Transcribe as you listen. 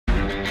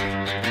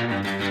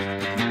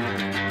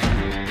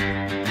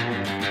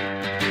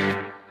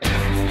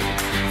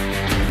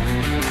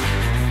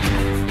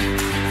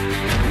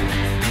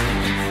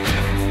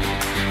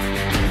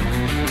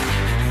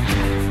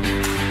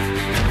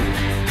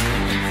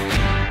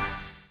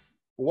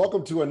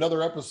Welcome to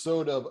another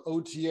episode of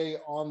OTA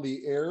on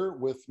the Air.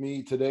 With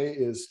me today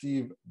is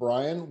Steve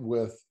Bryan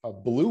with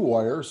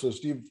Bluewire. So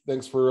Steve,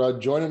 thanks for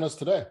joining us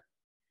today.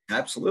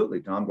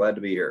 Absolutely, Tom. Glad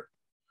to be here.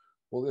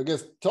 Well, I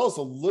guess tell us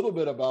a little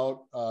bit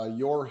about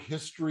your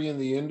history in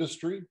the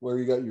industry, where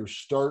you got your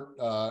start,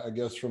 I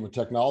guess, from a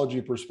technology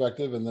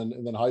perspective, and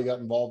then how you got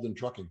involved in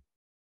trucking.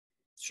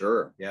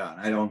 Sure. Yeah.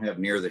 I don't have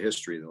near the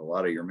history that a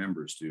lot of your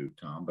members do,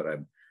 Tom, but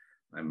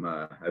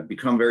I've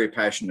become very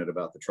passionate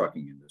about the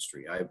trucking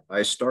industry.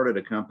 I started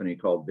a company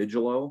called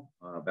Vigilo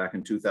back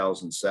in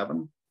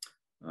 2007,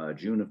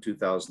 June of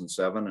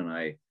 2007, and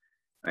I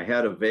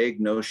had a vague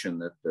notion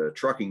that the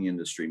trucking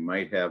industry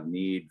might have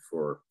need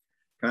for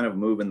kind of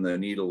moving the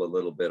needle a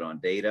little bit on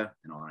data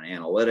and on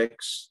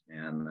analytics.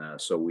 And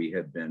so we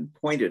had been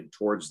pointed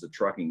towards the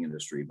trucking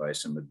industry by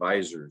some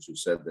advisors who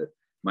said that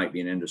might be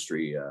an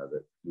industry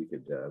that we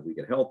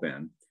could help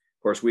in.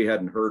 Of course, we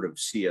hadn't heard of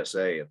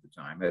CSA at the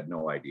time, had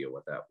no idea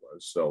what that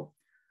was. So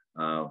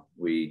I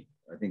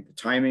think the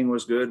timing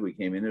was good. We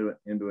came into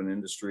an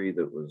industry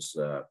that was,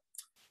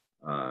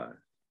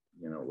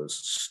 was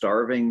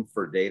starving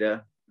for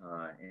data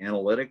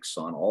analytics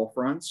on all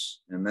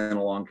fronts. And then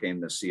along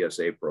came the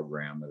CSA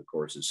program that, of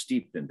course, is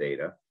steeped in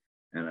data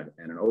and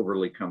an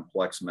overly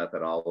complex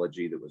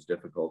methodology that was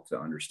difficult to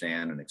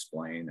understand and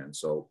explain. And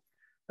so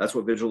that's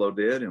what Vigilo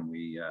did. And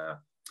we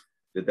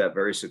did that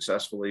very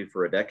successfully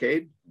for a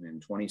decade. And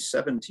in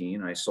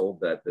 2017, I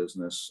sold that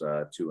business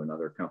to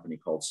another company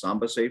called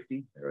Samba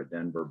Safety. They're a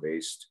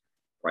Denver-based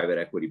private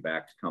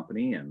equity-backed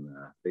company and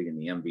big in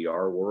the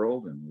MVR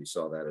world. And we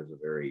saw that as a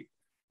very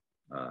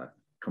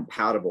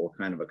compatible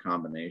kind of a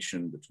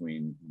combination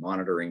between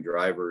monitoring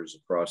drivers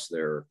across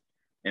their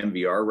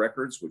MVR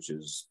records, which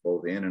is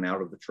both in and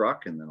out of the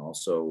truck, and then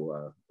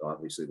also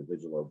obviously the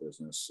Vigilo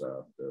business,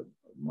 the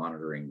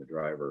monitoring the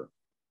driver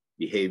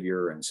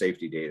behavior and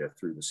safety data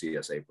through the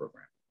CSA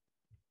program.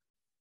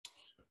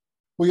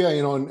 Well, yeah,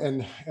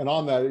 and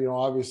on that,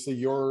 obviously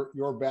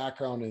your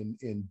background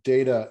in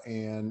data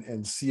and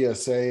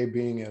CSA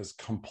being as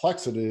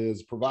complex as it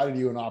is provided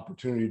you an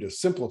opportunity to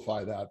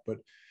simplify that. But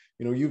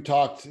you've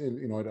talked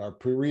at our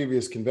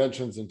previous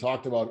conventions and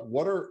talked about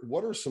what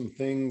are some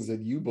things that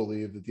you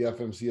believe that the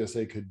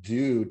FMCSA could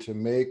do to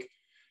make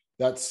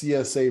that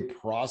CSA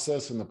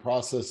process and the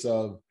process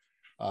of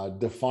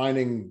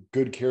defining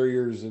good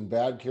carriers and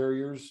bad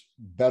carriers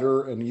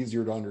better and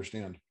easier to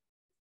understand.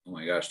 Oh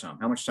my gosh, Tom,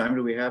 how much time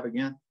do we have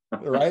again?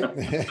 Right.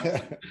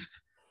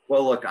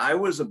 Well, look, I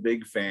was a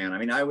big fan. I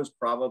mean, I was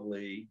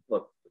probably,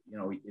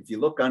 if you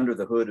look under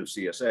the hood of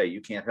CSA,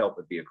 you can't help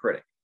but be a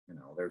critic.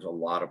 There's a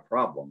lot of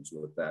problems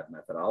with that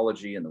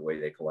methodology and the way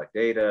they collect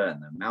data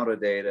and the amount of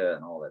data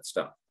and all that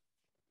stuff.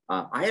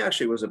 I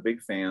actually was a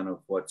big fan of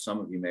what some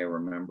of you may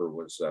remember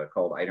was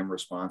called item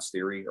response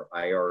theory, or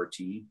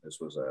IRT. This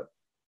was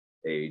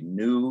a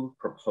new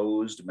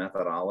proposed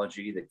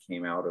methodology that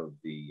came out of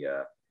the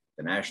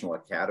National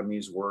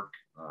Academy's work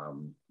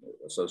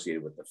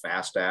associated with the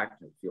FAST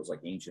Act. It feels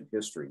like ancient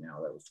history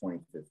now. That was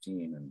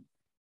 2015,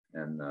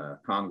 and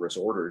Congress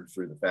ordered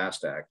through the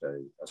FAST Act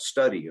a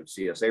study of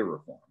CSA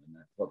reform. And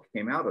what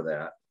came out of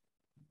that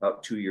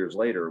about 2 years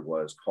later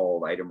was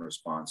called item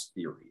response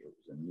theory. It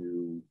was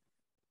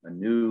a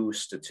new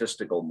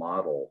statistical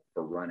model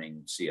for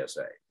running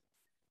CSA.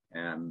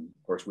 And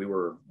of course, we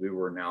were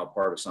now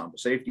part of Samba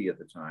Safety at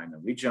the time,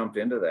 and we jumped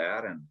into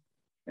that and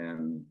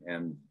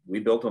we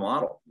built a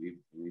model.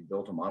 We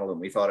built a model and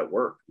we thought it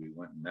worked. We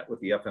went and met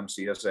with the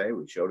FMCSA.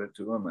 We showed it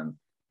to them, and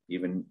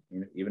even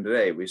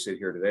today, we sit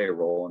here today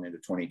rolling into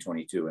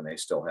 2022, and they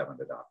still haven't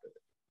adopted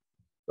it.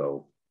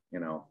 So I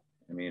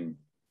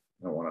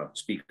don't want to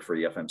speak for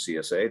the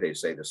FMCSA. They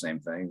say the same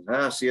thing.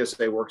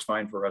 CSA works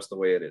fine for us the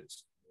way it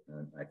is.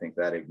 And I think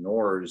that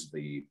ignores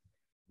the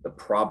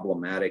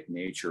problematic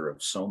nature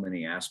of so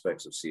many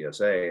aspects of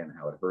CSA and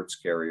how it hurts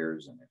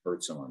carriers, and it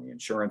hurts them on the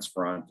insurance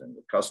front and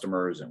with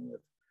customers and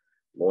with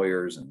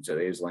lawyers in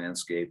today's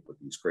landscape with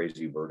these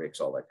crazy verdicts,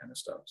 all that kind of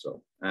stuff.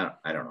 So I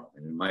don't know. I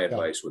mean, my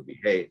advice would be,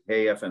 hey,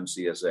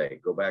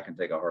 FMCSA, go back and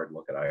take a hard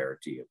look at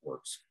IRT. It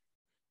works.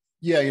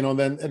 Yeah,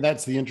 and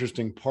that's the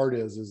interesting part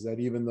is that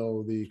even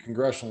though the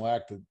congressional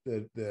act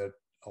that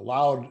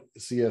allowed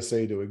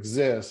CSA to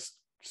exist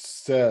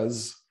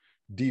says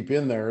deep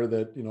in there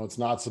that it's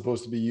not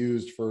supposed to be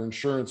used for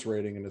insurance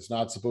rating, and it's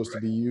not supposed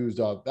to be used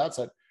on that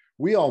side.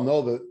 We all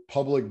know that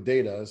public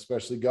data,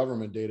 especially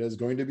government data, is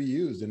going to be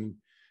used, and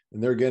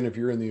there again, if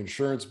you're in the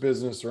insurance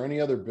business or any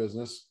other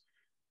business,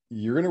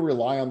 you're going to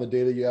rely on the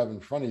data you have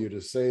in front of you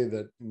to say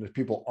that if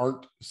people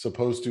aren't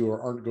supposed to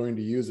or aren't going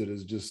to use it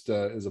is just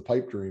is a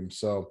pipe dream.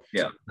 So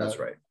yeah, that's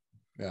right.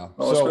 Yeah.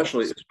 Well, so,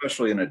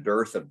 especially in a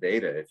dearth of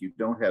data, if you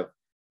don't have,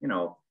 I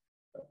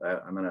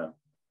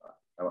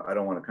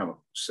don't want to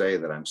say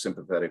that I'm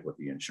sympathetic with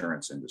the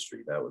insurance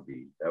industry. That would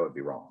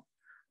be wrong.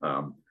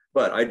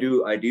 But I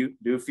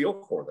do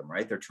feel for them,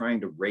 right? They're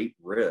trying to rate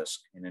risk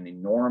in an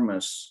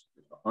enormous,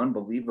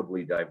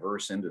 unbelievably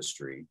diverse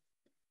industry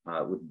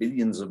with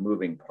billions of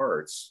moving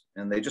parts,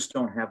 and they just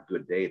don't have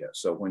good data.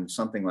 So when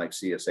something like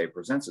CSA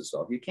presents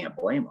itself, you can't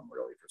blame them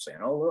really for saying,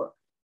 "Oh, look,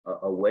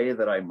 a way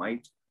that I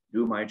might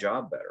do my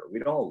job better."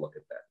 We'd all look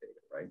at that data,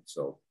 right?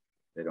 So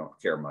they don't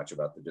care much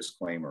about the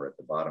disclaimer at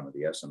the bottom of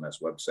the SMS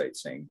website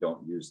saying,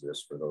 "Don't use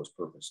this for those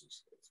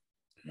purposes."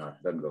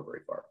 Doesn't go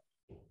very far.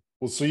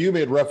 Well, so you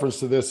made reference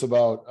to this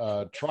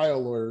about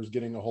trial lawyers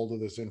getting a hold of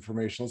this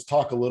information. Let's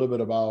talk a little bit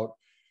about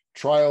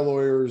trial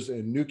lawyers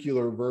and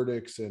nuclear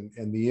verdicts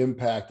and the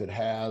impact it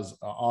has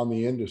on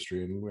the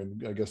industry.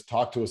 And I guess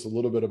talk to us a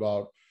little bit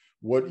about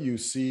what you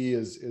see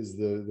is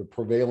the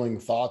prevailing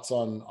thoughts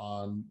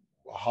on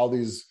how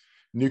these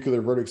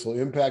nuclear verdicts will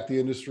impact the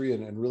industry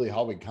and really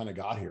how we kind of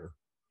got here.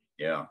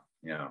 Yeah.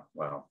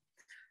 Wow.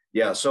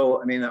 Yeah.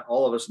 So, I mean,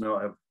 all of us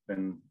have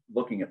been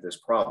looking at this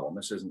problem.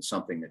 This isn't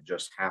something that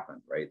just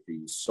happened, right?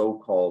 These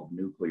so-called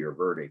nuclear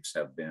verdicts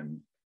have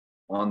been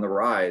on the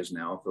rise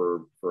now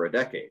for a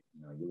decade.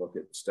 You look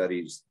at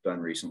studies done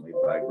recently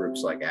by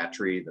groups like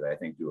ATRI that I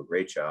think do a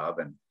great job,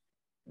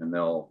 and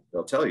they'll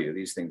tell you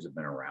these things have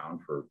been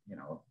around for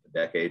a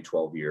decade,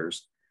 12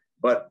 years,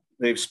 but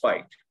they've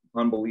spiked,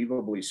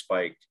 unbelievably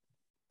spiked,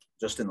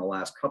 just in the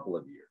last couple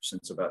of years,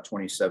 since about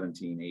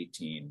 2017,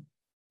 18.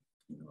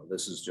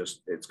 This is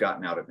just, it's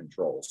gotten out of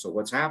control. So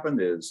what's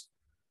happened is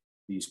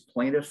these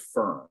plaintiff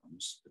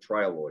firms, the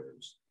trial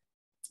lawyers,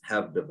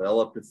 have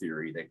developed a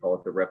theory. They call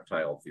it the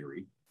reptile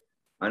theory.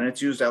 And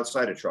it's used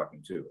outside of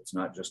trucking too. It's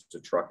not just a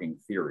trucking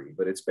theory,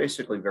 but it's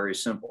basically very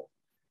simple.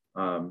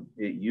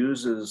 It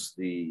uses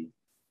the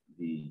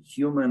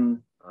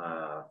human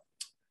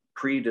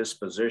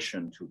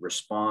predisposition to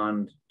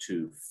respond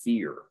to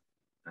fear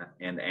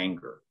and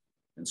anger.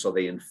 And so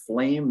they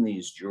inflame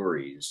these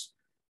juries.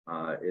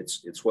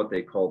 It's what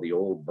they call the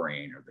old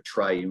brain, or the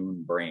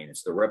triune brain.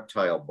 It's the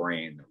reptile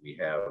brain that we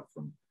have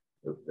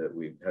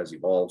has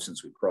evolved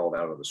since we crawled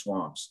out of the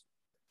swamps,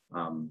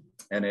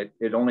 and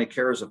it only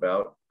cares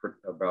about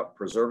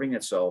preserving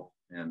itself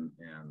and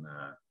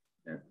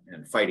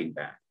fighting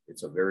back.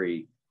 It's a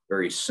very,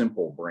 very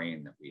simple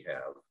brain that we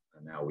have,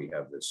 and now we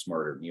have this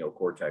smarter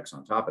neocortex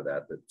on top of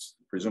that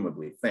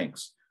presumably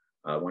thinks.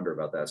 I wonder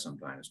about that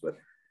sometimes, but.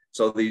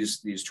 So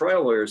these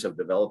trial lawyers have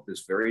developed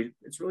it's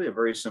really a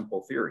very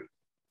simple theory.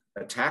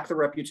 Attack the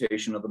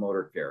reputation of the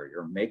motor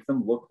carrier, make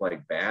them look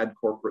like bad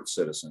corporate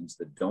citizens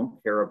that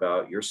don't care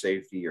about your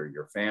safety or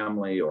your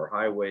family or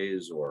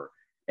highways or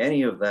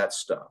any of that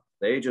stuff.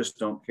 They just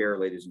don't care,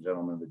 ladies and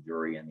gentlemen of the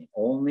jury. And the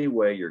only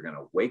way you're going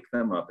to wake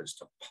them up is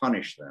to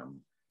punish them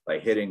by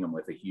hitting them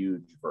with a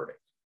huge verdict.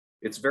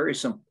 It's very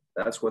simple.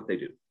 That's what they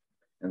do.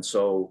 And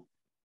so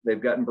they've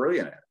gotten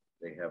brilliant at it.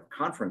 They have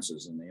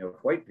conferences and they have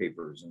white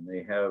papers and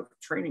they have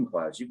training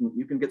class.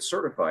 You can get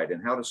certified in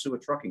how to sue a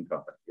trucking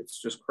company.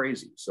 It's just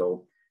crazy.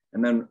 So,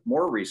 and then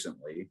more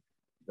recently,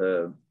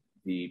 the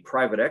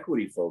private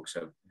equity folks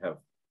have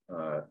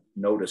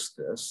noticed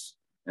this.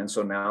 And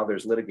so now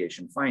there's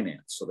litigation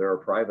finance. So there are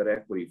private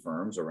equity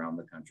firms around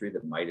the country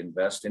that might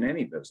invest in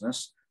any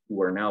business who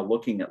are now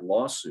looking at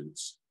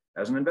lawsuits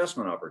as an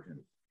investment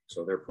opportunity.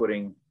 So they're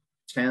putting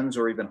tens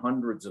or even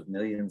hundreds of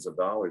millions of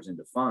dollars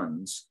into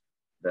funds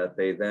that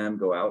they then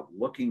go out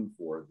looking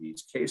for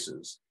these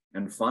cases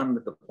and fund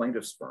the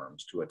plaintiffs'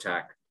 firms to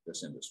attack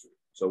this industry.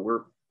 So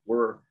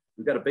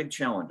we've got a big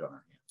challenge on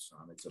our hands.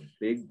 It's a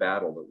big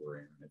battle that we're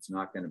in. It's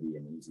not going to be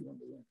an easy one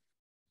to win.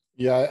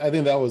 Yeah, I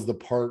think that was the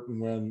part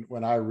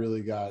when I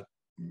really got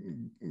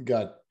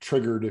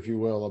triggered, if you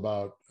will,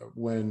 about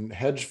when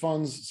hedge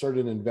funds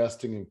started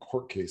investing in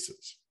court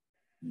cases.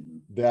 Mm-hmm.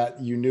 That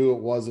you knew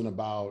it wasn't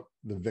about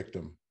the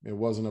victim. It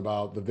wasn't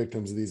about the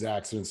victims of these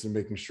accidents and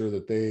making sure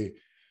that they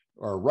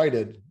are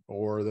righted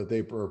or that they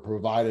are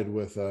provided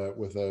with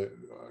a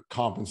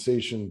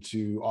compensation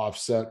to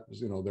offset,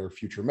 their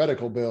future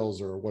medical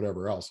bills or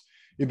whatever else.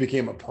 It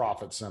became a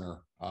profit center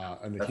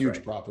and a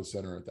huge profit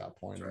center at that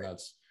point. And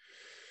that's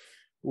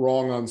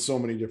wrong on so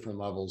many different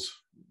levels.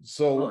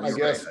 So I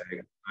guess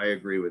I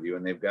agree with you.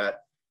 And they've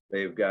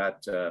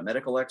got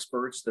medical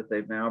experts that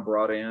they've now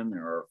brought in,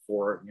 or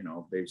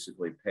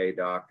basically pay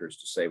doctors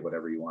to say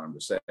whatever you want them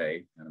to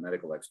say. And the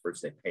medical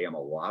experts, they pay them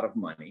a lot of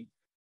money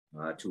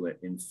to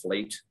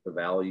inflate the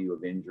value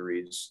of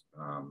injuries.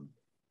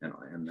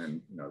 And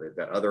then, they've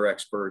got other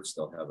experts.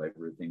 They'll have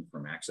everything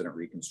from accident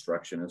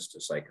reconstructionists to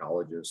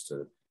psychologists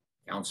to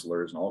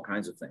counselors and all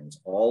kinds of things,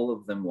 all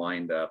of them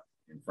lined up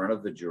in front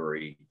of the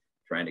jury,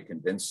 trying to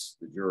convince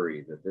the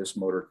jury that this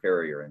motor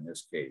carrier in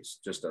this case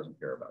just doesn't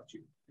care about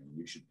you and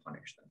you should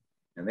punish them.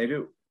 And they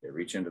do. They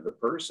reach into the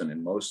purse, and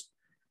in most,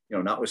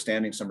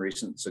 notwithstanding some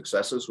recent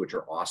successes, which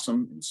are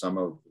awesome in some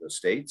of the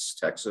states,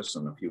 Texas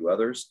and a few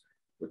others,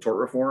 with tort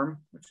reform,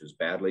 which is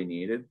badly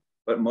needed,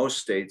 but most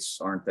states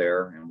aren't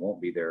there and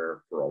won't be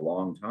there for a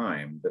long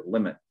time, that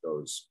limit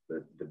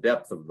the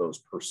depth of those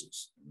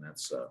purses. And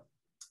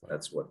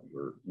that's what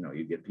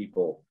you get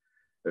people.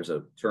 There's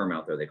a term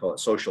out there, they call it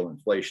social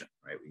inflation,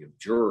 right? We have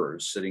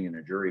jurors sitting in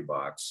a jury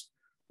box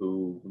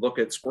who look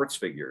at sports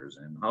figures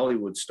and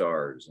Hollywood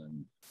stars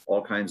and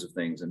all kinds of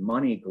things, and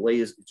money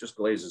just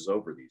glazes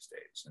over these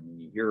days. I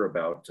mean, you hear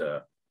about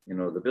you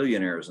know, the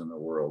billionaires in the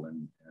world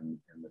and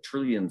the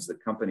trillions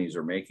that companies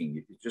are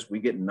making. We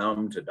get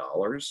numb to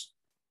dollars.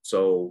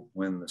 So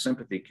when the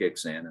sympathy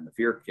kicks in and the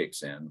fear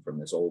kicks in from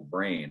this old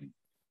brain,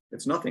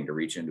 it's nothing to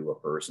reach into a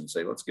purse and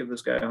say, let's give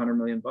this guy $100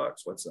 million.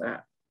 What's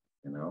that?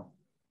 You know,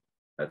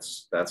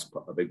 that's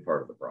a big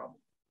part of the problem.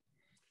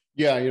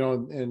 Yeah, you know,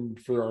 and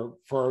for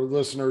our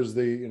listeners,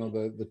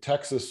 the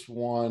Texas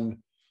one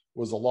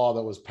was a law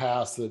that was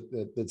passed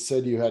that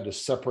said you had to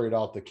separate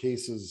out the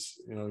cases,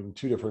 you know, in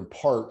two different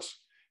parts,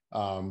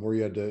 where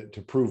you had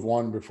to prove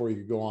one before you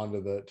could go on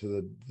to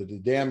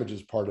the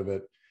damages part of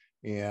it.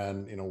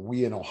 And, you know,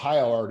 we in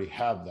Ohio already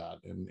have that,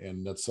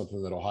 and that's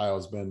something that Ohio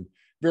has been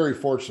very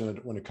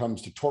fortunate when it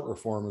comes to tort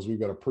reform, is we've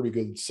got a pretty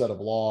good set of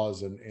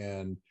laws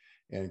and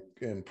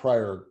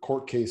prior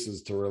court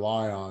cases to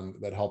rely on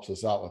that helps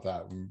us out with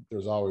that. And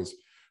there's always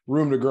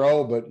room to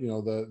grow, but you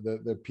know,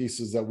 the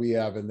pieces that we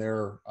have in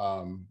there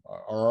are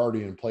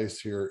already in place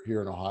here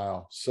in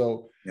Ohio.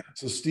 So yeah.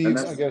 So Steve,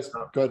 I guess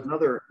good.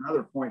 Another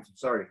point.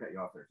 Sorry to cut you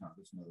off there, Tom.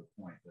 Just another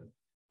point that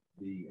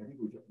I think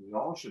we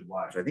all should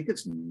watch. I think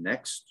it's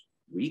next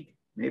week,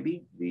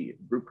 maybe, the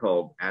group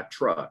called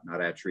ATRA, not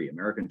ATRI,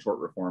 American Tort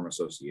Reform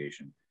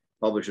Association,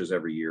 publishes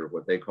every year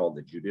what they call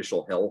the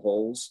judicial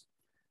hellholes.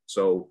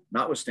 So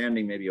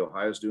notwithstanding maybe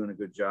Ohio's doing a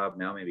good job,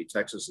 now maybe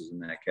Texas is in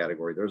that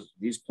category,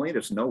 these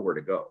plaintiffs know where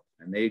to go,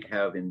 and they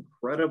have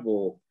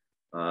incredible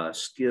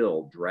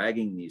skill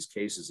dragging these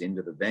cases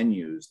into the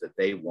venues that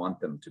they want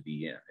them to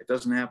be in. It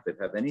doesn't have to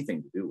have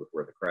anything to do with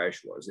where the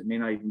crash was. It may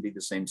not even be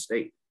the same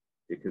state.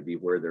 It could be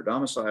where they're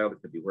domiciled.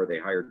 It could be where they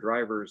hire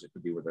drivers. It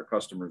could be where their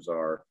customers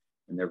are.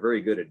 And they're very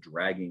good at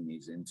dragging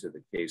these into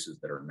the cases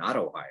that are not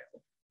Ohio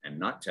and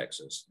not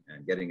Texas,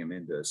 and getting them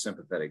into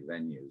sympathetic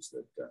venues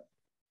that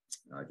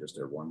just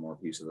are one more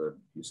piece of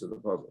the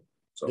puzzle.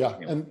 So, yeah,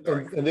 you know,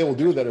 and they will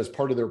do that as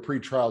part of their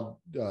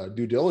pre-trial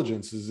due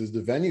diligence is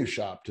the venue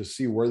shop, to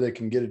see where they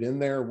can get it in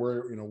there,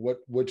 where, you know,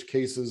 which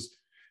cases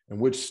and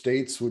which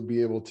states would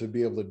be able to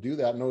do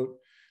that.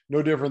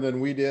 No different than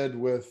we did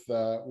with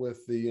the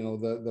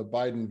the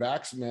Biden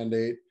vax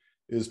mandate,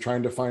 is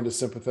trying to find a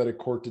sympathetic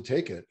court to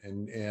take it.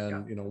 And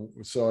yeah. You know,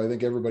 so I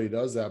think everybody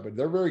does that, but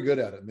they're very good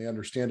at it and they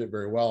understand it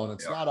very well. And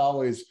it's not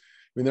always, I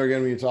mean, there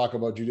again, when you talk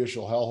about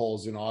judicial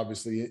hellholes, you know,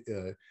 obviously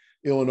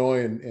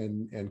Illinois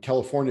and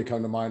California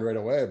come to mind right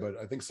away, but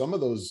I think some of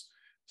the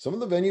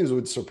venues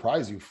would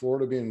surprise you,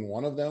 Florida being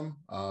one of them.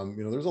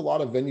 You know, there's a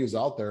lot of venues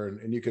out there,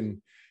 and you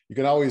can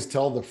always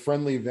tell the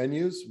friendly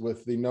venues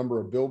with the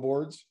number of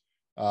billboards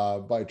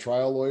by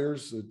trial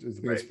lawyers. I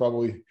think it's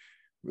probably,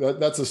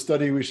 that's a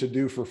study we should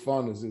do for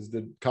fun, is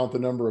to count the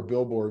number of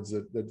billboards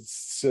that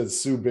says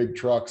sue big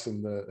trucks,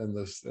 and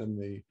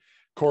the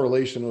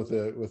correlation with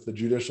the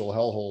judicial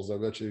hellholes.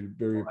 I bet you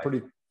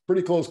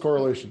pretty close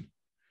correlation.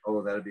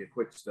 Oh, that'd be a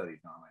quick study,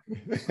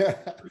 Tom.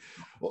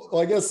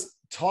 Well, I guess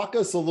talk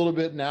us a little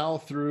bit now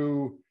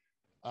through,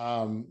 you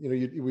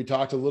know, we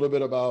talked a little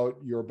bit about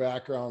your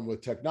background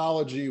with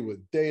technology, with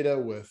data,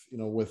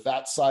 with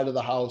that side of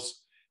the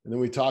house. And then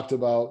we talked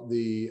about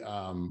the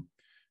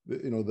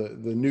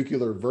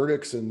nuclear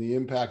verdicts and the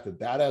impact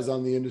that has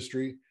on the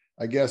industry.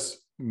 I guess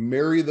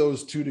marry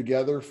those two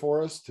together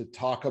for us to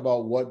talk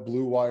about what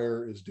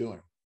Bluewire is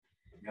doing.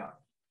 Yeah.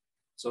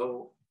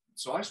 So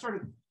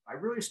I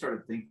really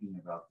started thinking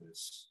about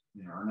this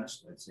in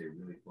earnest. I'd say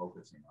really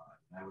focusing on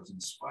it. And I was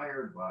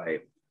inspired by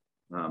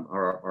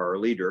our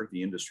leader,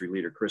 the industry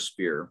leader, Chris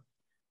Spear.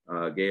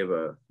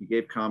 He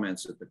gave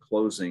comments at the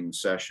closing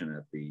session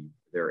at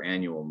their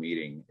annual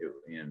meeting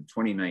in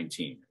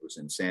 2019. It was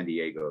in San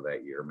Diego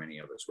that year. Many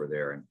of us were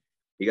there, and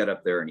he got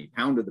up there and he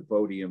pounded the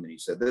podium and he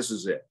said, "This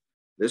is it.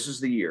 This is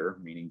the year,"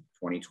 meaning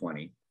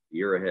 2020, the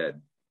year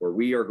ahead, where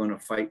we are going to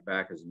fight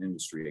back as an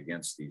industry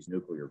against these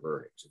nuclear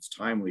verdicts. It's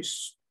time we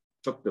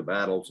took the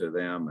battle to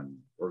them, and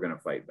we're going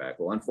to fight back.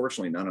 Well,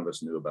 unfortunately, none of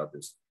us knew about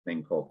this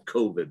thing called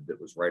COVID that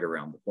was right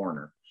around the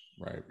corner.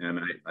 Right. And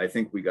I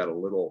think we got a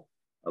little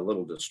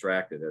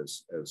distracted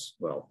as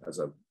well as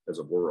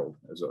a world,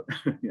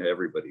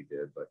 everybody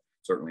did, but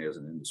certainly as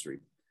an industry.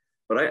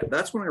 But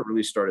that's when I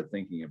really started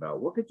thinking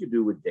about, what could you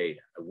do with data?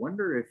 I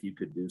wonder if you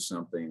could do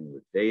something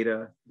with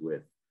data,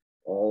 with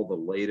all the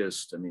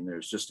latest. I mean,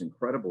 there's just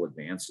incredible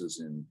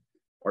advances in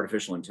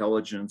artificial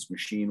intelligence,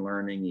 machine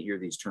learning. You hear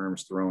these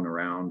terms thrown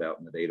around out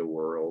in the data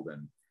world,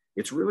 and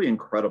it's really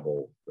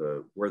incredible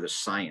where the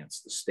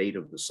state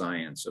of the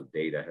science of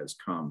data has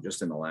come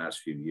just in the last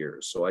few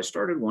years. So I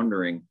started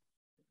wondering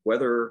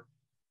whether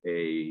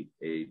a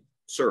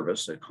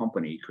service, a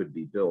company could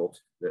be built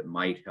that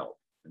might help.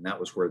 And that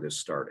was where this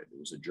started. It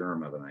was a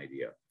germ of an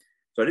idea.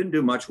 So I didn't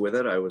do much with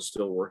it. I was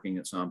still working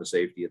at Samba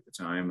Safety at the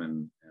time,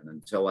 and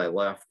until I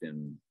left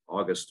in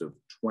August of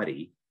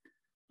 20,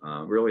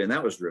 really, and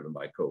that was driven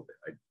by COVID.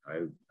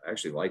 I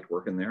actually liked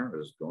working there. I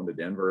was going to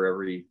Denver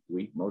every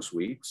week, most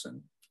weeks,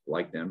 and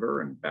liked Denver,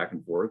 and back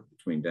and forth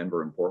between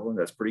Denver and Portland.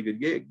 That's a pretty good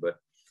gig. But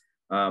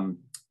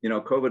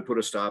COVID put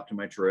a stop to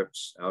my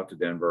trips out to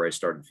Denver. I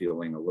started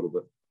feeling a little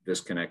bit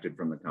disconnected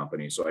from the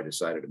company. So I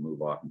decided to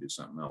move off and do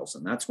something else.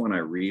 And that's when I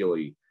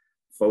really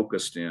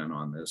focused in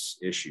on this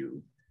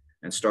issue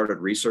and started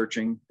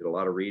researching, did a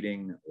lot of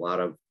reading,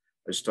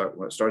 I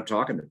started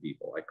talking to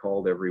people. I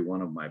called every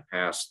one of my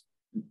past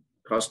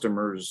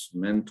customers,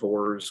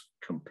 mentors,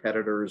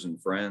 competitors,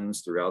 and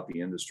friends throughout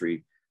the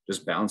industry,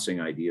 just bouncing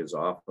ideas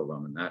off of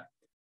them. And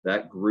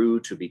that grew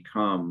to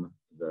become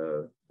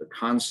the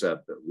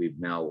concept that we've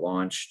now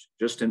launched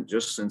just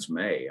since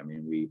May. I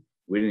mean, we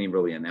didn't even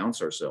really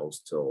announce ourselves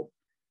till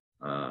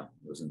it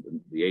was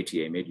in the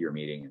ATA mid-year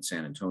meeting in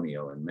San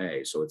Antonio in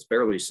May. So it's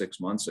barely 6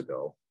 months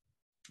ago.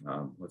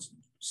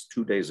 It's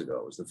 2 days ago.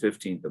 It was the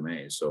 15th of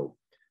May. So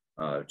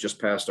just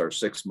past our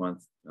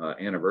 6-month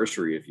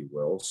anniversary, if you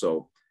will.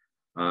 So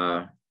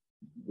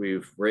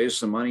we've raised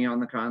some money on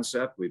the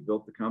concept. We've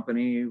built the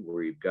company.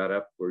 We've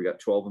got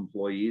 12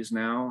 employees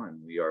now,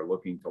 and we are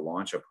looking to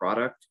launch a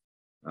product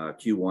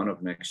Q1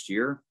 of next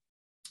year.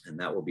 And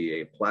that will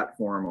be a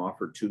platform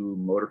offered to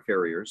motor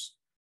carriers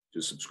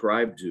to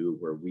subscribe to,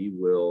 where we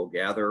will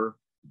gather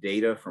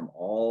data from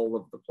all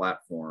of the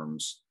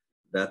platforms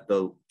that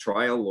the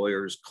trial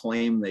lawyers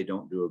claim they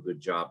don't do a good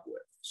job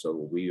with.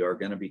 So we are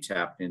going to be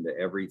tapped into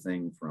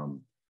everything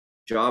from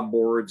job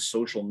boards,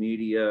 social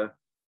media,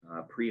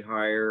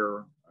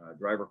 pre-hire,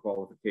 driver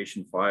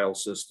qualification file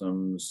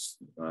systems,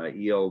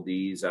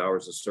 ELDs,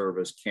 hours of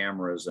service,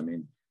 cameras. I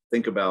mean,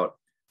 think about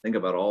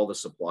all the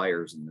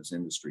suppliers in this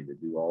industry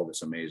that do all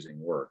this amazing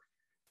work.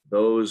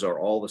 Those are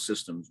all the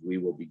systems we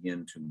will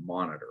begin to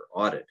monitor,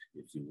 audit,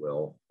 if you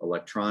will,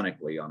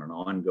 electronically on an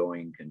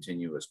ongoing,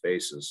 continuous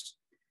basis.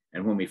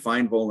 And when we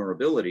find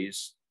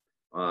vulnerabilities,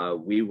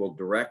 we will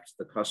direct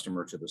the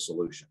customer to the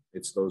solution.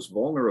 It's those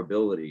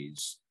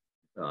vulnerabilities,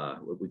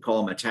 we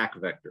call them attack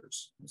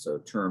vectors. It's a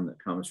term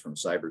that comes from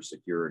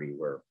cybersecurity,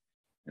 where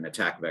an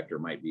attack vector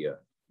might be a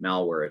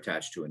malware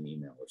attached to an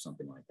email or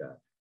something like that.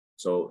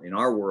 So in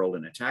our world,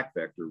 an attack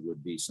vector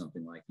would be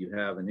something like you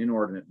have an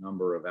inordinate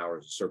number of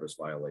hours of service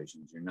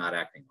violations you're not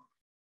acting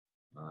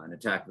on. An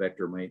attack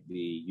vector might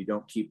be you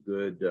don't keep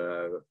good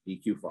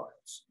EQ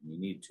files. You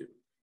need to.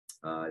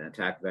 An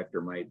attack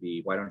vector might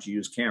be, why don't you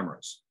use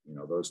cameras?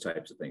 Those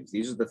types of things.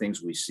 These are the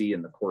things we see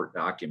in the court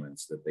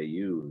documents that they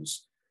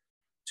use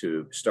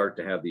to start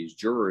to have these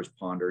jurors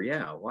ponder,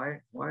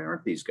 why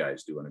aren't these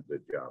guys doing a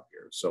good job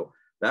here? So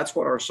that's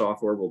what our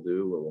software will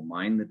do. It will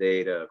mine the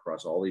data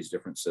across all these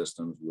different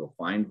systems. We'll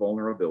find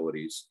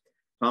vulnerabilities.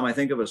 Tom, I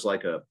think of us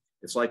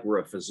it's like we're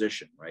a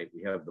physician, right?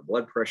 We have the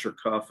blood pressure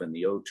cuff and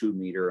the O2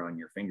 meter on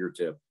your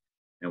fingertip,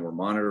 and we're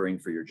monitoring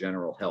for your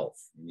general health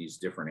in these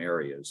different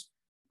areas.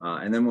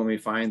 And then when we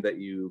find that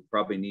you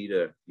probably need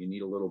a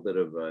little bit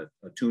of a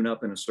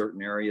tune-up in a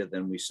certain area,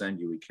 then we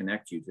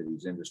connect you to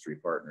these industry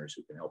partners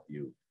who can help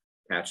you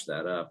patch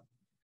that up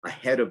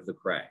ahead of the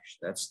crash.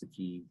 That's the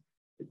key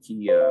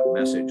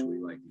message we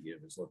like to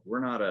give is, look,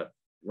 we're not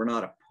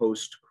a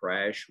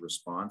post-crash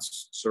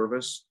response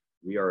service.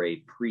 We are a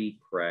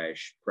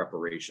pre-crash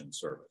preparation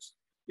service.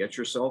 Get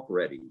yourself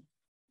ready,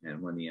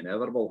 and when the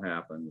inevitable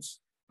happens,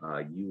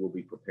 you will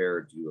be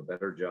prepared to do a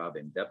better job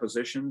in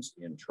depositions,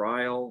 in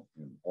trial,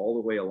 and all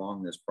the way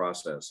along this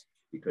process,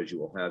 because you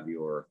will have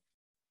your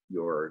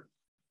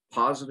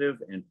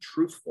positive and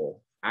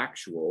truthful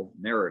actual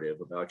narrative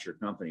about your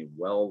company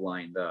well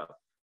lined up,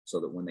 so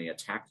that when they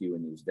attack you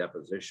in these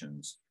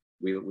depositions,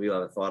 we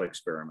have a thought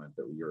experiment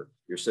that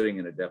you're sitting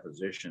in a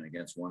deposition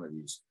against one of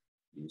these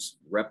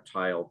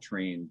reptile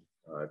trained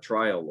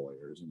trial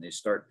lawyers, and they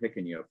start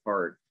picking you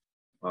apart.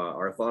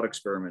 Our thought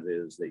experiment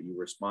is that you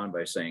respond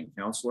by saying,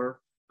 "Counselor,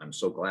 I'm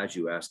so glad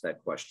you asked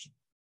that question,"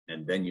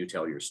 and then you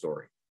tell your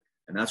story.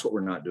 And that's what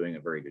we're not doing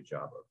a very good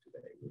job of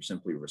today. We're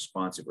simply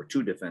responsive. We're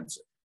too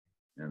defensive,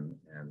 and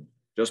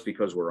just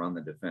because we're on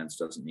the defense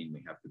doesn't mean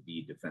we have to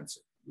be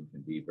defensive. We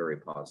can be very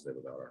positive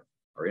about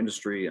our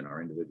industry and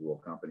our individual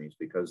companies,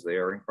 because they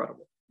are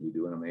incredible. We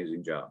do an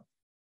amazing job.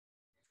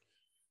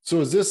 So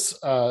is this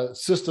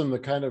system the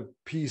kind of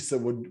piece that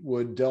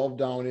would delve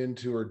down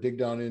into or dig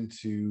down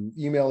into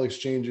email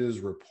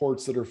exchanges,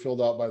 reports that are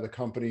filled out by the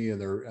company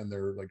and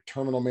their like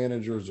terminal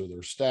managers or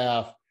their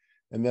staff,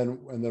 and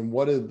then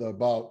what is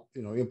about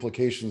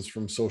implications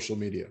from social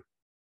media?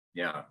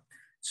 Yeah.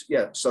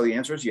 So the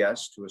answer is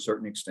yes, to a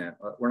certain extent.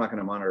 We're not going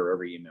to monitor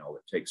every email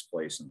that takes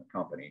place in the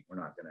company. We're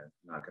not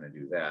going to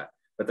do that.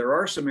 But there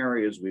are some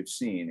areas we've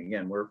seen.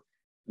 Again,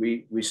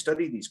 we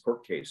study these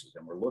court cases,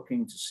 and we're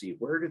looking to see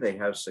where do they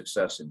have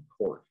success in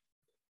court.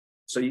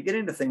 So you get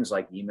into things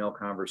like email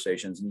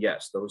conversations, and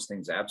yes, those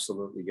things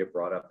absolutely get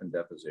brought up in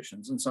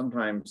depositions, and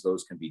sometimes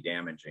those can be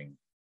damaging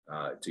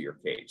to your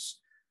case.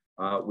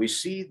 We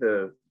see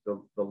the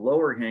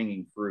lower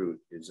hanging fruit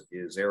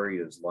is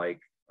areas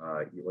like,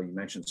 you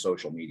mentioned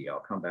social media. I'll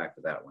come back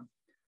to that one.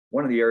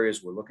 One of the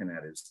areas we're looking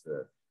at is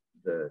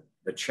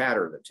the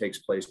chatter that takes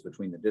place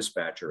between the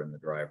dispatcher and the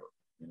driver.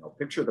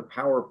 Picture the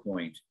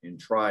PowerPoint in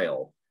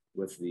trial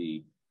with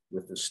the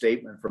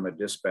statement from a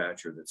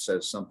dispatcher that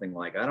says something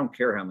like, "I don't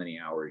care how many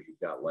hours you've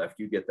got left,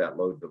 you get that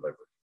load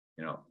delivered."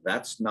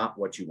 That's not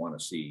what you want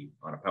to see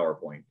on a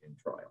PowerPoint in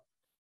trial.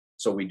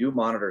 So we do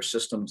monitor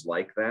systems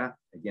like that.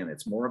 Again,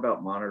 it's more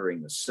about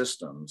monitoring the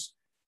systems,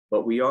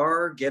 but we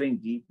are getting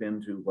deep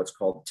into what's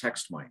called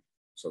text mining.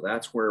 So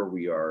that's where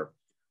we are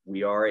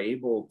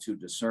able to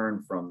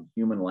discern from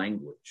human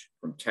language,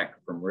 from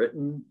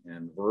written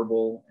and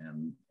verbal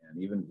and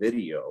even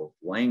video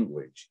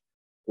language,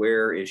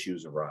 where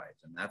issues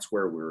arise. And that's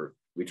where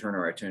we turn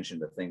our attention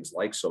to things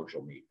like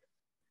social media.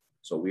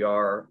 So we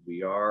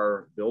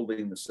are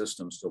building the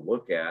systems to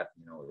look at,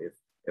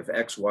 if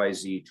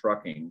XYZ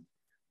trucking,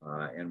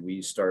 and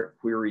we start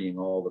querying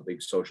all the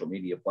big social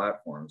media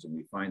platforms, and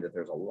we find that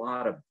there's a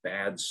lot of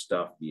bad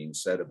stuff being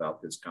said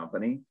about this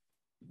company,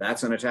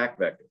 that's an attack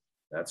vector.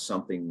 That's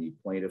something the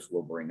plaintiffs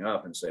will bring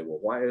up and say, well,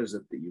 why is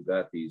it that you've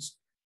got these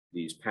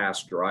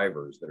past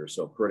drivers that are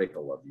so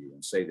critical of you,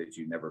 and say that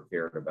you never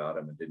cared about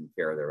them and didn't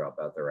care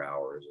about their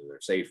hours or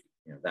their safety,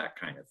 that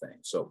kind of thing.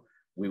 So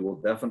we will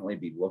definitely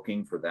be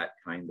looking for that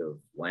kind of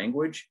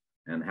language.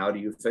 And how do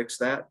you fix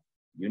that?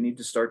 You need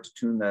to start to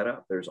tune that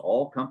up.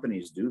 All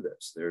companies do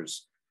this.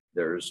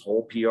 There's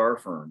whole PR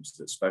firms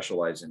that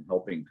specialize in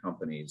helping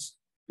companies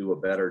do a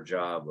better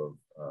job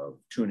of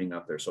tuning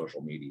up their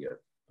social media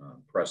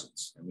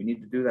presence. And we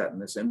need to do that in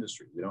this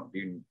industry. We don't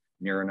do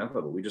near enough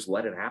of it. We just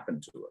let it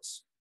happen to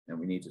us, and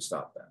we need to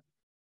stop that.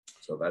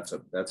 So that's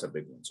a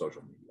big one,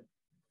 social media.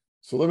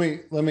 So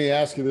let me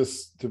ask you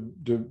this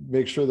to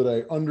make sure that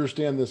I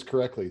understand this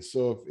correctly.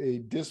 So if a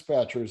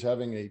dispatcher is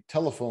having a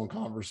telephone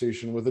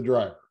conversation with a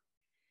driver,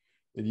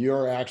 and you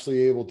are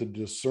actually able to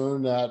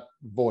discern that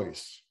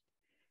voice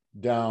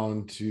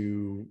down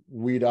to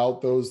weed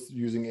out those,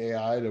 using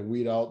AI to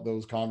weed out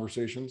those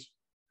conversations.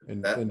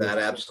 And that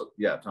absolutely,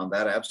 yeah, Tom,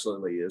 that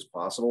absolutely is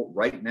possible.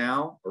 Right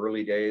now,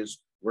 early days,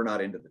 we're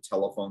not into the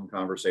telephone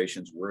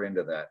conversations. We're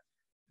into the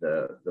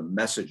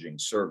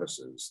messaging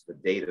services, the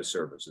data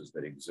services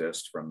that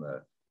exist from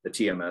the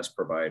TMS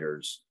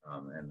providers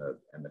and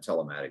the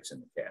telematics in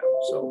the cab.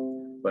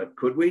 So, but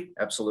could we?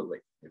 Absolutely.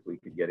 If we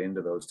could get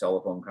into those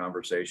telephone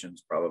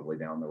conversations, probably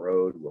down the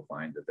road, we'll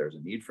find that there's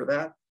a need for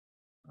that.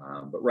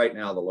 But right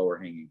now, the lower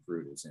hanging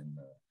fruit is in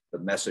the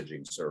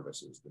messaging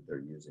services that they're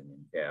using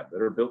in cab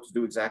that are built to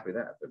do exactly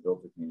that. They're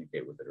built to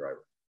communicate with the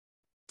driver.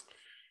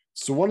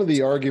 So one of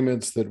the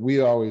arguments that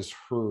we always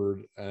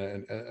heard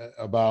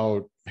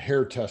about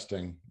hair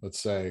testing,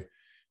 let's say,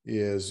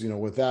 is,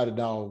 with that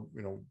now,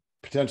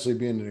 potentially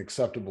being an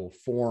acceptable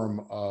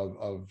form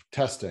of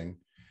testing,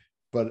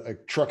 but a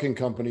trucking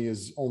company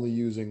is only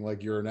using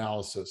like your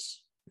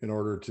analysis in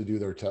order to do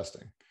their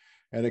testing.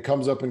 And it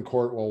comes up in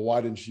court, well, why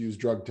didn't you use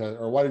drug test,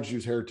 or why didn't you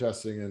use hair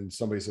testing? And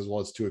somebody says,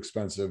 well, it's too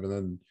expensive.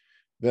 And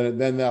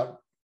then that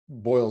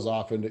boils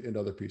off into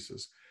other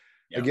pieces.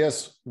 Yeah. I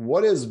guess,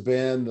 what has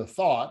been the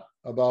thought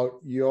about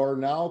you're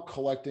now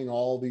collecting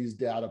all these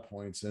data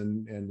points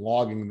and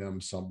logging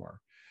them somewhere?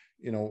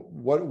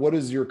 What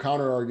is your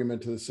counter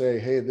argument to say,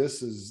 hey,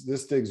 this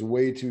digs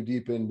way too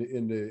deep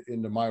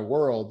into my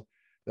world,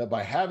 that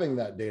by having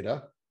that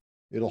data,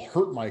 it'll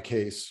hurt my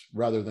case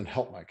rather than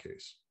help my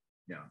case?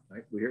 Yeah,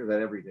 we hear that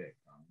every day.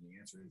 The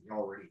answer is you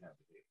already have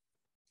the data.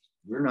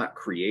 We're not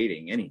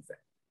creating anything.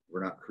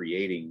 We're not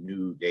creating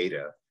new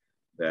data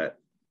that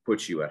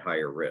puts you at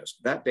higher risk.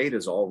 That data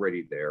is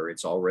already there.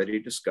 It's already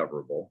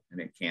discoverable, and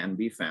it can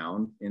be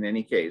found in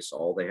any case.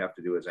 All they have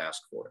to do is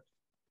ask for it.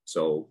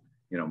 So,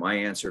 my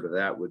answer to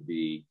that would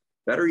be,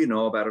 better you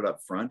know about it up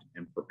front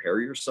and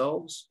prepare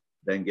yourselves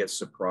than get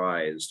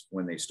surprised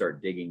when they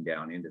start digging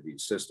down into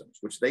these systems,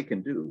 which they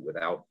can do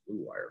without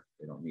Bluewire.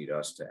 They don't need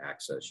us to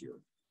access your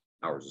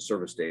hours of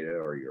service data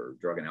or your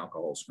drug and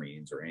alcohol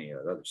screens or any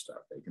of that other stuff.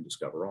 They can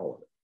discover all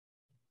of it.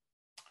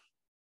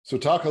 So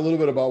talk a little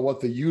bit about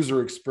what the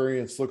user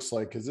experience looks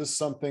like. Is this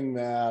something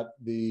that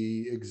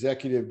the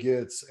executive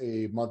gets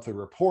a monthly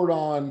report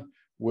on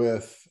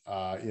with,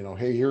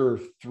 hey, here are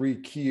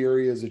 3 key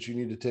areas that you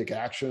need to take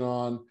action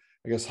on?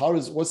 I guess,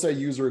 what's that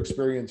user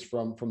experience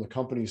from the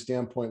company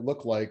standpoint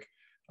look like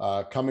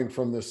coming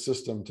from this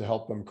system to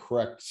help them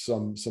correct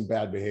some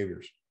bad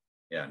behaviors?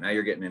 Yeah, now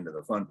you're getting into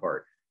the fun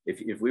part.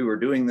 If we were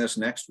doing this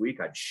next week,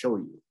 I'd show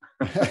you.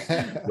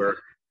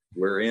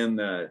 We're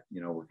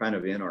kind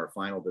of in our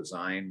final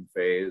design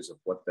phase of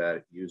what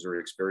that user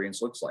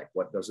experience looks like.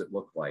 What does it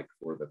look like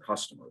for the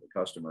customer? The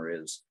customer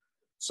is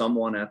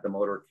someone at the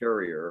motor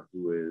carrier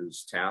who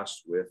is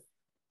tasked with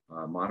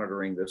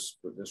monitoring this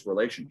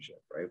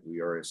relationship, right?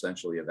 We are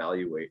essentially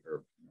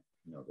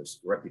this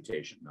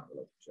reputation, not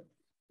relationship.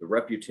 The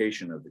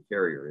reputation of the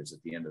carrier is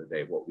at the end of the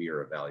day what we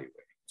are evaluating.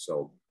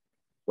 So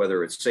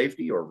whether it's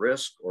safety or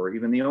risk or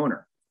even the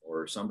owner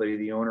or somebody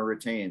the owner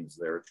retains,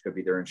 it could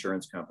be their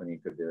insurance company,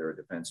 could be their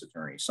defense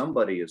attorney.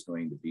 Somebody is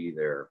going to be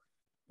there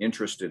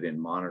interested in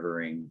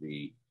monitoring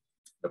the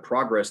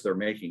progress they're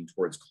making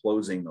towards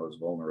closing those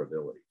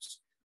vulnerabilities.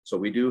 So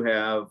we do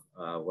have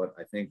what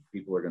I think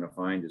people are going to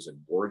find is a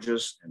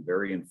gorgeous and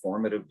very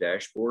informative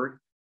dashboard,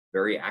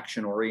 very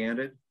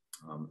action-oriented.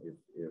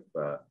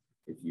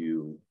 If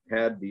you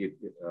had the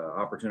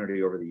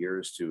opportunity over the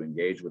years to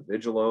engage with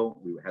Vigilo,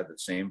 we had the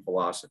same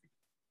philosophy.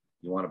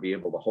 You want to be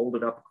able to hold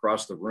it up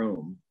across the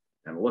room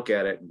and look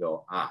at it and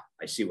go, ah,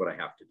 I see what I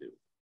have to do.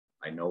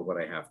 I know what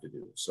I have to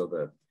do.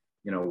 So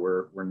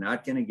we're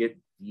not going to get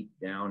deep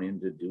down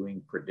into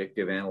doing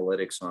predictive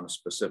analytics on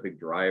specific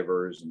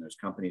drivers. And there's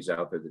companies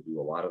out there that do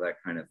a lot of that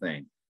kind of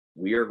thing.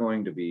 We are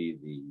going to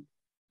be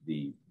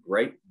the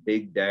great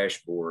big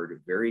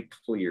dashboard, very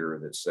clear,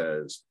 that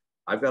says,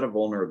 I've got a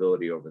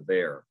vulnerability over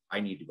there. I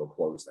need to go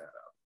close that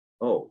up.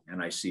 Oh,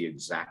 and I see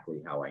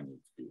exactly how I need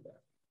to do that.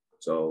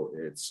 So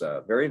it's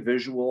very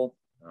visual,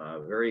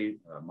 very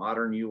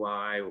modern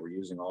UI. We're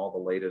using all the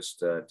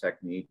latest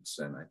techniques,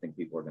 and I think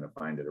people are going to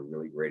find it a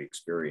really great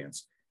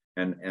experience,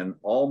 and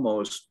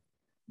almost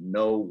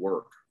no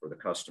work for the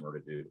customer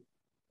to do.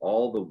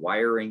 All the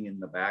wiring in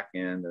the back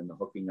end and the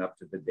hooking up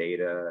to the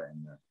data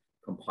and the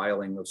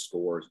compiling of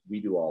scores, we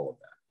do all of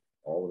that.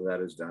 All of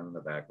that is done in the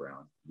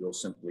background. You'll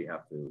simply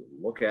have to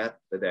look at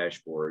the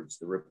dashboards,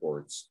 the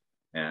reports,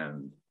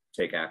 and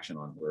take action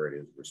on where it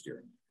is we're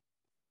steering.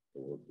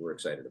 So we're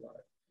excited about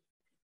it.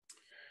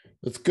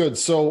 That's good.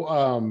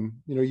 So,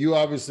 you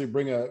obviously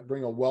bring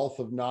a wealth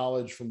of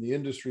knowledge from the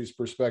industry's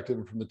perspective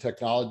and from the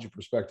technology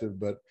perspective,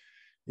 but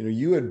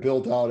you had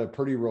built out a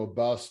pretty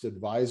robust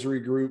advisory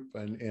group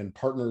and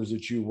partners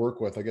that you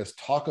work with. I guess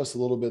talk us a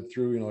little bit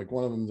through, like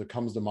one of them that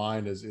comes to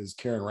mind is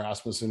Karen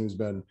Rasmussen, who's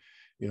been,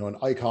 an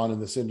icon in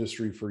this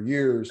industry for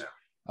years.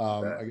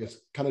 I guess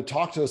kind of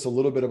talk to us a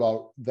little bit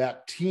about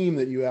that team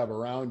that you have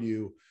around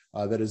you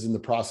that is in the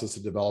process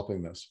of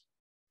developing this.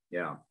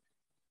 Yeah.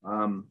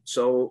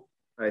 So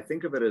I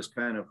think of it as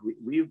kind of,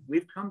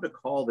 we've come to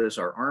call this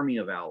our army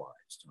of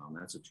allies, Tom.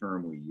 That's a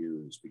term we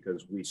use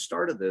because we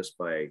started this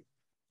by,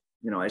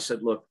 I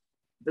said, look,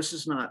 this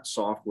is not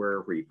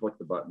software where you click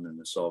the button and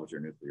this solves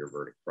your nuclear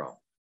verdict problem.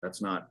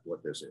 That's not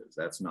what this is.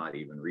 That's not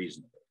even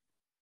reasonable.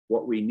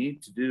 What we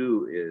need to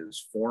do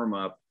is form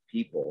up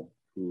people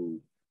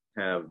who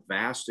have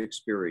vast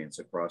experience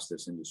across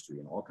this industry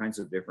in all kinds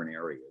of different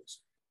areas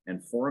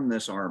and form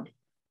this army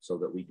so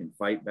that we can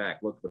fight back.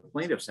 Look, the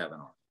plaintiffs have an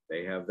army.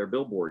 They have their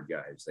billboard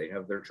guys, they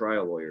have their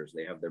trial lawyers,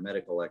 they have their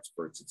medical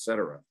experts, et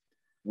cetera.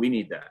 We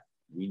need that.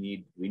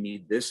 We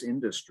need this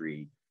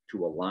industry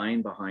to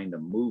align behind a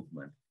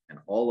movement and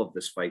all of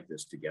this fight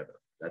this together.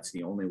 That's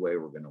the only way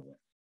we're going to win.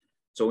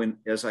 So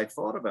as I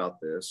thought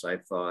about this, I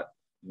thought,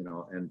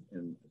 and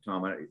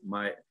Tom,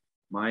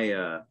 my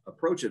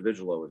approach at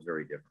Vigilo is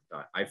very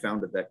different. I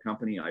founded that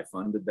company. I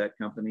funded that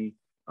company.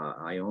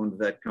 I owned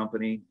that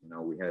company.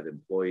 We had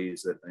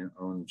employees that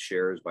owned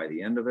shares by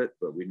the end of it,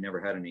 but we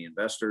never had any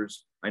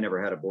investors. I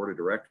never had a board of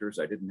directors.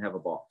 I didn't have a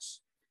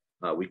boss.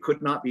 We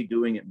could not be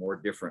doing it more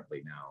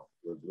differently now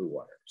with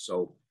Bluewire.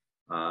 So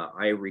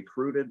I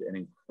recruited an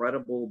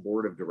incredible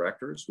board of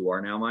directors who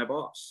are now my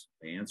boss.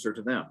 I answer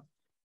to them.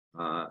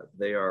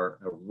 They are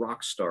a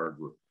rock star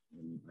group.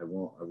 And I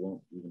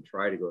won't even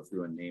try to go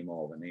through and name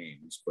all the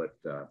names, but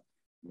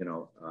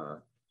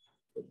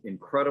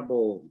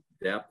incredible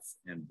depth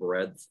and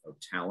breadth of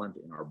talent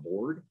in our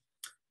board.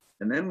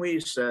 And then we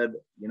said,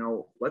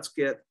 let's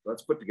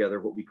put together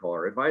what we call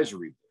our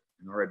advisory board.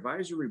 And our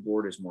advisory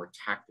board is more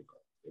tactical.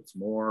 It's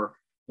more,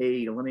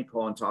 hey, let me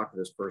call and talk to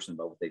this person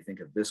about what they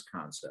think of this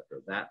concept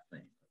or that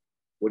thing.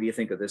 What do you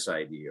think of this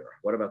idea? Or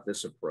what about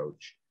this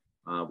approach?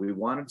 We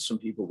wanted some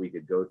people we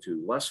could go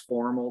to less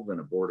formal than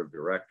a board of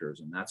directors,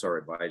 and that's our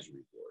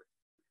advisory board.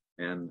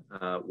 And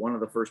one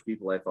of the first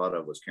people I thought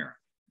of was Karen.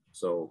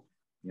 So,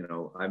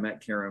 I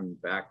met Karen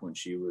back when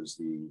she was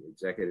the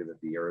executive at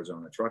the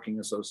Arizona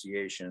Trucking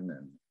Association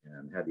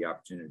and had the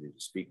opportunity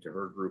to speak to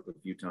her group a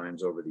few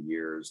times over the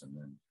years. And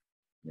then,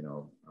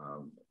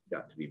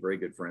 got to be very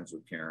good friends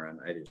with Karen.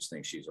 I just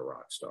think she's a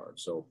rock star.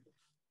 So,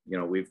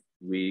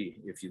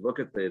 if you look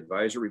at the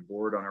advisory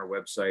board on our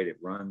website, it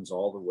runs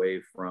all the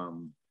way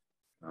from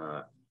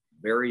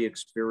very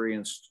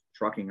experienced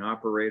trucking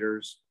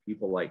operators,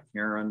 people like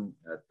Karen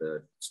at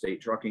the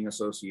state trucking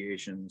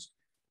associations.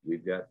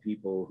 We've got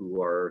people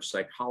who are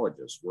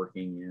psychologists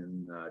working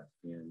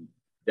in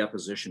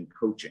deposition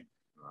coaching,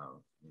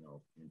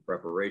 in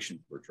preparation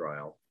for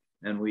trial.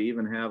 And we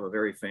even have a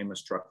very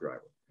famous truck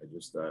driver.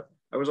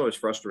 I was always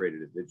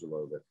frustrated at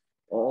Vigilo that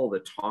all the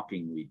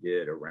talking we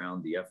did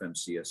around the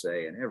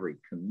FMCSA and every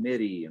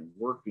committee and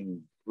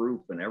working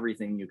group and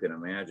everything you can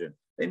imagine,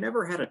 they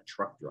never had a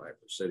truck driver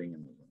sitting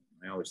in the room.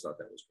 I always thought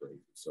that was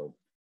crazy. So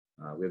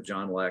we have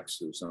John Lex,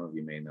 who some of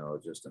you may know,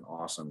 just an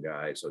awesome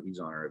guy. So he's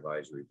on our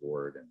advisory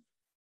board,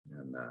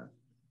 and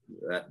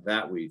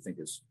that we think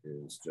is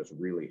just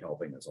really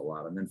helping us a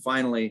lot. And then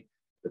finally,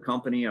 the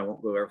company, I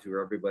won't go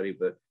through everybody,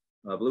 but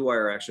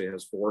Bluewire actually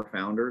has 4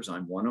 founders.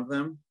 I'm one of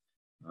them.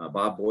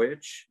 Bob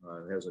Boyich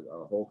has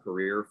a whole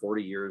career,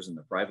 40 years in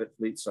the private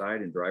fleet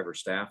side in driver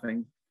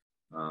staffing.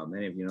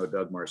 Many of you know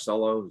Doug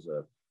Marcello, who's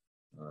a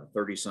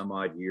 30 some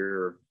odd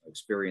year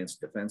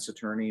experienced defense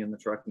attorney in the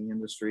trucking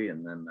industry.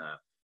 And then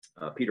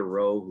Peter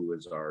Rowe, who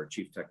is our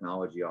chief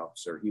technology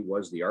officer. He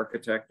was the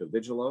architect of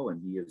Vigilo,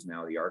 and he is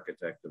now the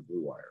architect of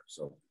Bluewire.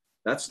 So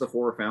that's the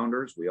 4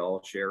 founders. We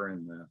all share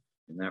in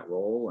that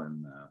role,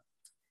 and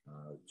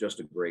just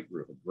a great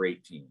group, a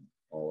great team.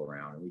 all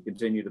around. And we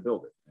continue to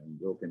build it, and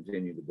we'll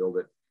continue to build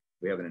it.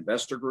 We have an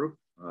investor group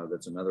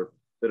that's another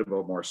bit of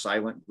a more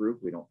silent group.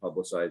 We don't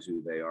publicize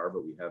who they are,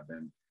 but we have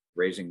been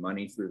raising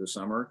money through the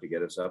summer to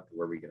get us up to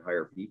where we can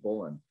hire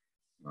people. And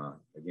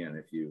again,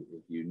 if you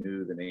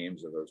knew the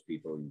names of those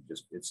people,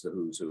 it's the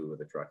who's who of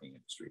the trucking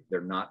industry.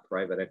 They're not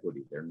private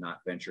equity. They're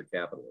not venture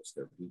capitalists.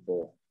 They're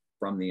people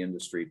from the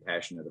industry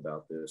passionate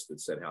about this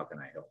that said, how can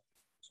I help?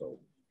 So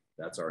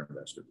that's our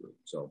investor group.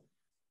 So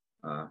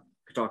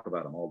could talk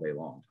about them all day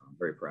long, Tom. I'm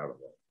very proud of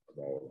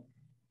all of them.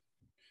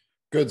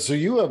 Good. So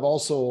you have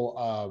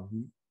also,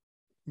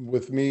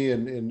 with me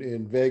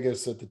in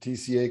Vegas at the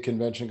TCA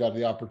convention, got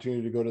the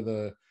opportunity to go to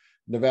the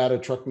Nevada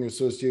Trucking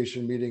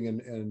Association meeting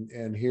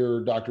and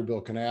hear Dr.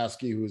 Bill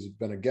Kanaski, who has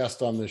been a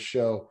guest on this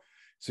show.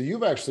 So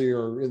you've actually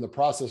are in the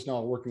process now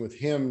of working with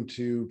him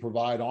to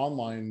provide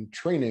online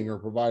training or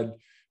provide,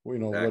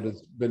 exactly, what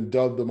has been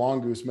dubbed the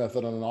Mongoose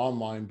method on an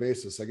online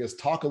basis. I guess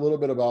talk a little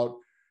bit about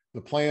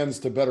the plans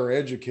to better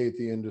educate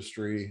the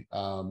industry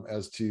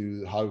as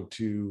to how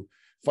to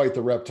fight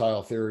the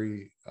reptile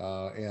theory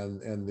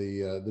and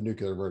the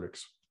nuclear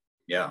verdicts.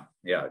 Yeah,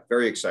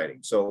 very exciting.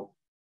 So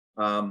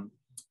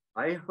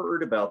I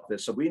heard about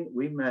this. So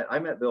I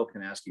met Bill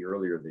Kanaski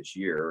earlier this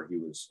year. He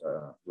was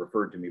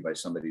referred to me by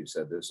somebody who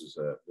said, this is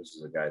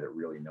a guy that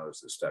really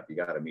knows this stuff. You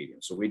got to meet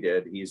him. So we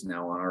did. He's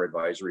now on our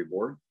advisory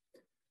board.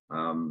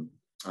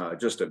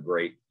 Just a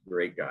great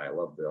guy. I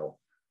love Bill.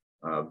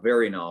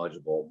 Very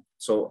knowledgeable.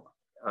 So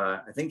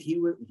I think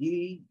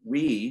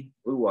we,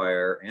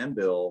 Bluewire, and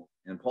Bill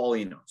and Paul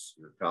Enos,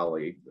 your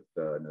colleague with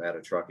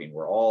Nevada Trucking,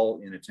 were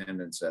all in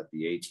attendance at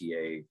the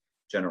ATA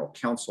General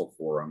Counsel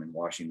Forum in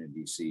Washington,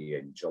 D.C.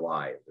 in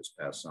July of this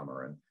past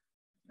summer.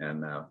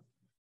 And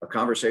a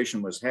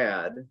conversation was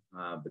had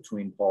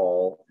between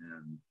Paul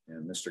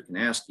and Mr.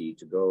 Kanaski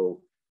to go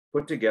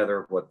put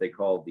together what they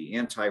called the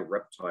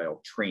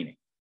anti-reptile training.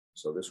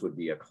 So this would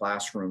be a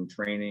classroom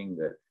training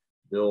that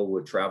Bill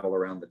would travel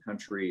around the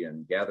country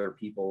and gather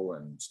people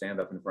and stand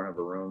up in front of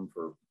a room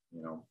for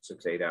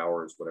 6 to 8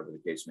 hours, whatever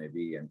the case may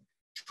be, and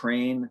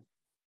train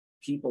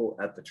people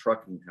at the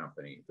trucking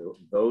company,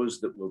 those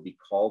that will be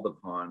called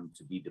upon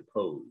to be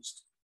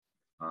deposed.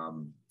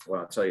 Well,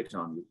 I'll tell you,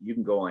 Tom, you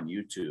can go on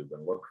YouTube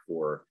and look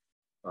for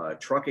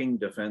trucking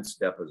defense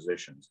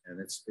depositions, and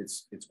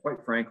it's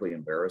quite frankly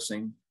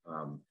embarrassing.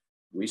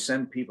 We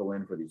send people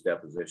in for these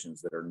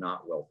depositions that are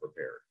not well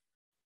prepared.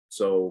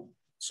 So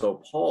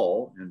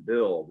Paul and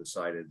Bill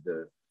decided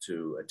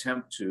to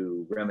attempt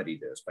to remedy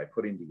this by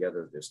putting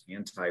together this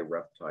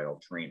anti-reptile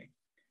training.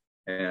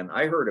 And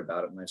I heard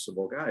about it and I said,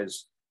 well,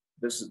 guys,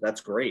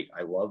 that's great.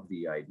 I love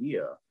the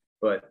idea,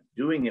 but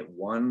doing it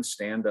one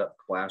stand-up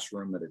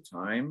classroom at a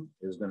time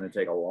is going to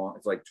take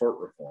it's like tort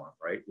reform,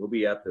 right? We'll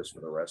be at this for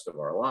the rest of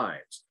our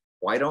lives.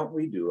 Why don't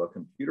we do a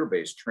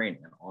computer-based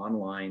training, an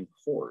online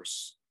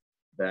course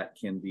that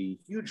can be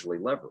hugely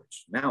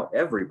leveraged? Now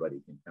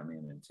everybody can come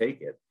in and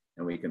take it,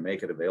 and we can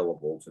make it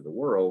available to the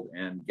world.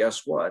 And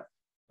guess what?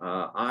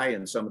 I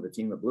and some of the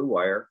team at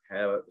Bluewire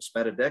have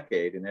spent a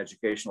decade in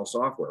educational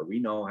software. We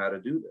know how to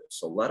do this.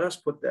 So let us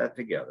put that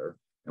together,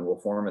 and we'll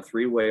form a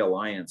three-way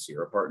alliance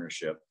here, a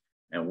partnership,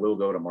 and we'll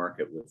go to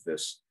market with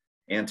this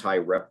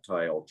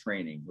anti-reptile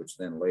training, which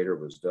then later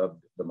was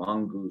dubbed the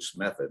Mongoose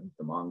method.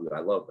 The mongoose, I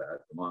love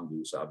that. The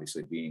mongoose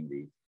obviously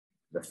being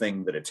the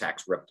thing that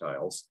attacks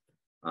reptiles.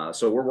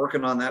 So we're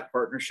working on that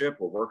partnership.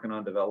 We're working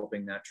on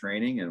developing that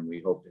training, and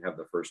we hope to have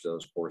the first of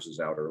those courses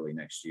out early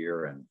next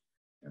year. And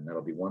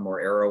that'll be one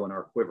more arrow in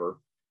our quiver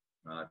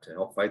to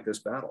help fight this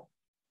battle.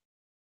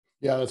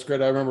 Yeah, that's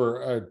great. I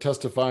remember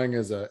testifying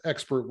as an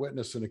expert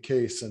witness in a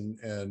case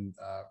and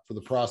for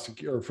the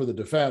prosecutor or for the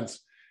defense.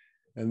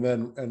 And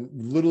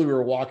literally we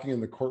were walking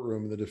in the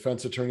courtroom and the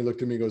defense attorney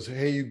looked at me and goes,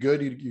 "Hey, you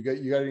good? You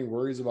got any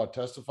worries about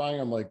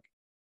testifying?" I'm like,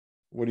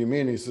 "What do you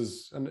mean?" He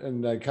says,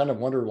 and I kind of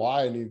wondered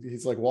why. And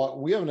he's like, "Well,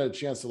 we haven't had a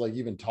chance to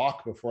even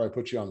talk before I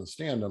put you on the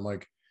stand." I'm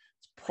like,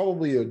 it's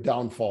probably a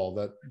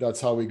downfall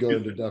that's how we go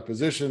into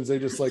depositions. They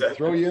just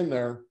throw you in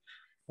there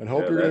and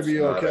hope you're going to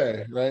be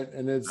okay. Right.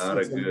 And it's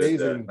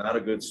amazing. Not a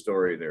good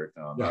story there,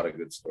 Tom. Yeah. Not a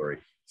good story.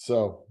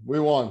 So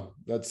we won.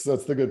 That's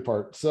the good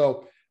part.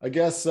 So I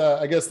guess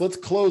let's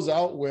close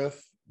out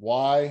with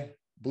why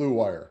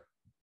Bluewire,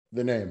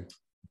 the name.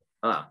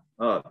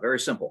 Very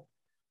simple.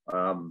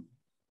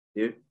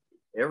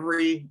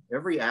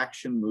 Every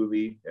action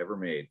movie ever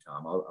made,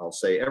 Tom, I'll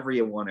say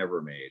every one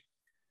ever made,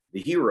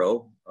 the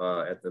hero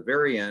at the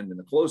very end in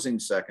the closing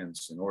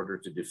seconds, in order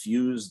to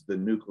defuse the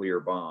nuclear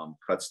bomb,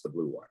 cuts the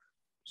blue wire.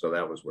 So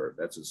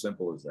that's as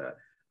simple as that.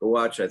 Go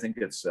watch, I think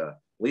it's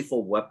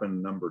Lethal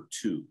Weapon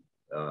 #2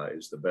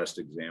 is the best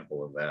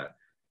example of that,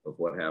 of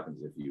what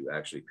happens if you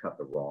actually cut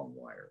the wrong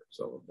wire.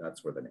 So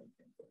that's where the name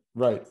came from.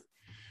 Right.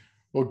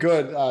 Well,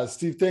 good.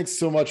 Steve, thanks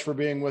so much for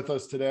being with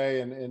us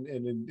today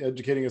and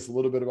educating us a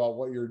little bit about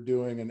what you're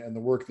doing and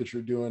the work that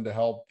you're doing to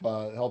help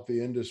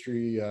the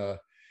industry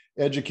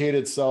educate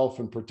itself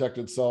and protect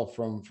itself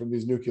from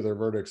these nuclear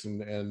verdicts.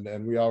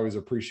 And we always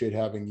appreciate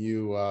having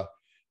you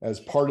as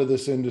part of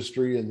this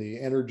industry and the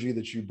energy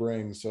that you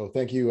bring. So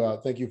thank you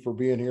for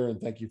being here, and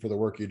thank you for the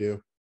work you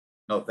do.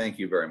 No, thank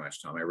you very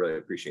much, Tom. I really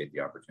appreciate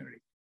the opportunity.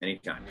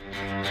 Anytime.